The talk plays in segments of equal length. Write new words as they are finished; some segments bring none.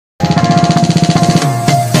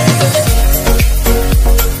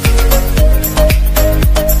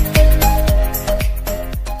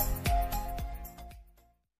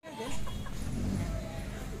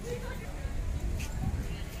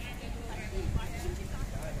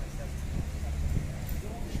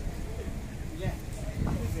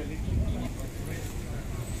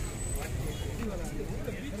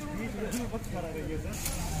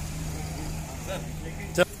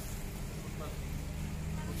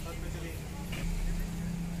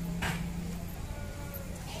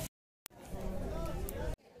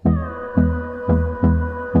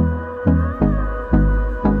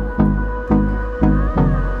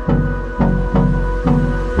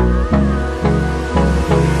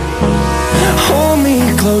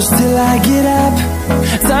close till I get up.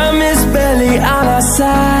 Time is barely on our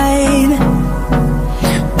side.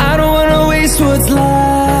 I don't wanna waste what's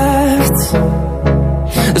left.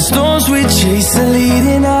 The storms we chase are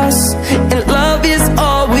leading us, and love is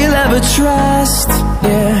all we'll ever trust.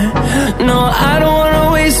 Yeah, no, I don't wanna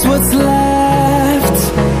waste what's left.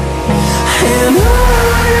 And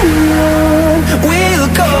on we'll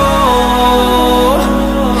go,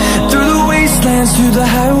 through the wastelands, through the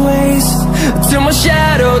highways, till my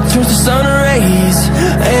shadow turns to sun rays.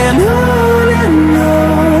 And on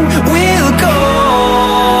we'll go,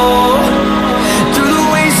 through the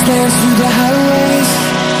wastelands, through the highways,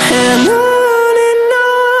 and on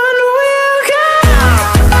we'll go.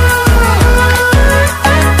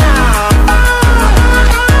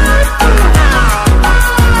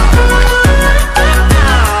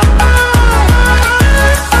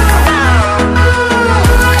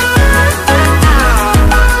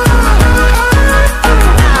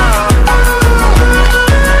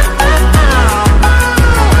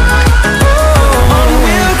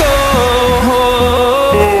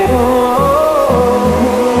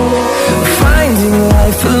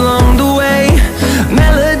 Along the way,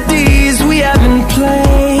 melodies we haven't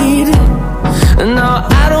played. No,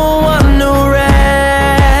 I don't want no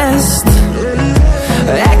rest.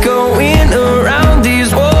 Echoing around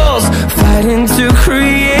these walls, fighting to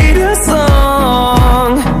create a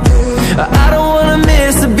song. I don't wanna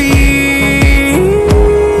miss a beat.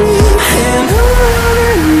 And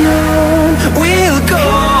on we'll go,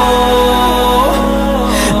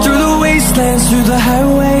 through the wastelands, through the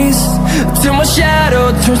highways, till my shadow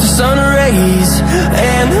turns to sun rays.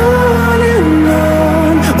 And on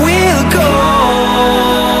we'll go,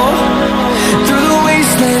 through the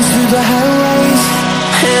wastelands, through the highways,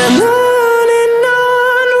 and on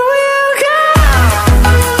we'll go.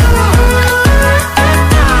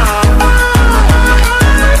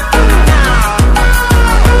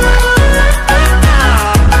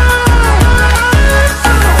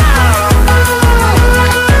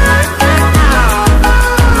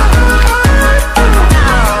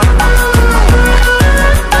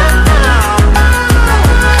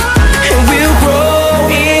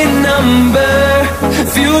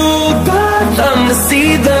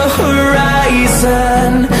 See the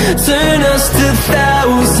horizon, turn us to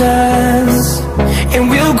thousands, and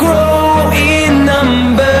we'll grow in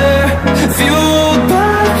number, fueled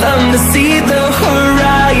by them. To see the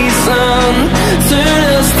horizon, turn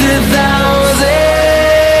us to thousands,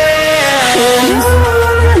 and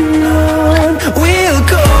on we'll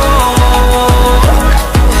go,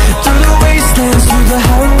 through the wastelands, through the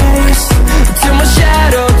highways, till my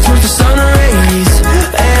shadow turns to sun rays.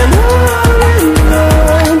 And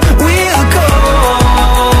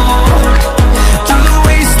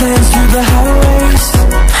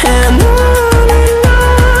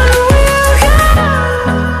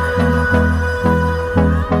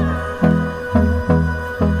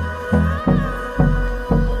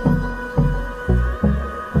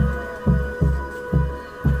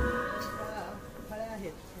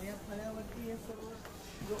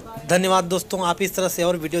धन्यवाद दोस्तों। आप इस तरह से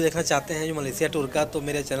और video देखना चाहते हैं जो मलेशिया टूर का, तो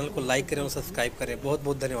मेरे चैनल को लाइक करें और सब्सक्राइब करें। बहुत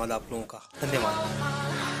बहुत धन्यवाद आप लोगों का। धन्यवाद।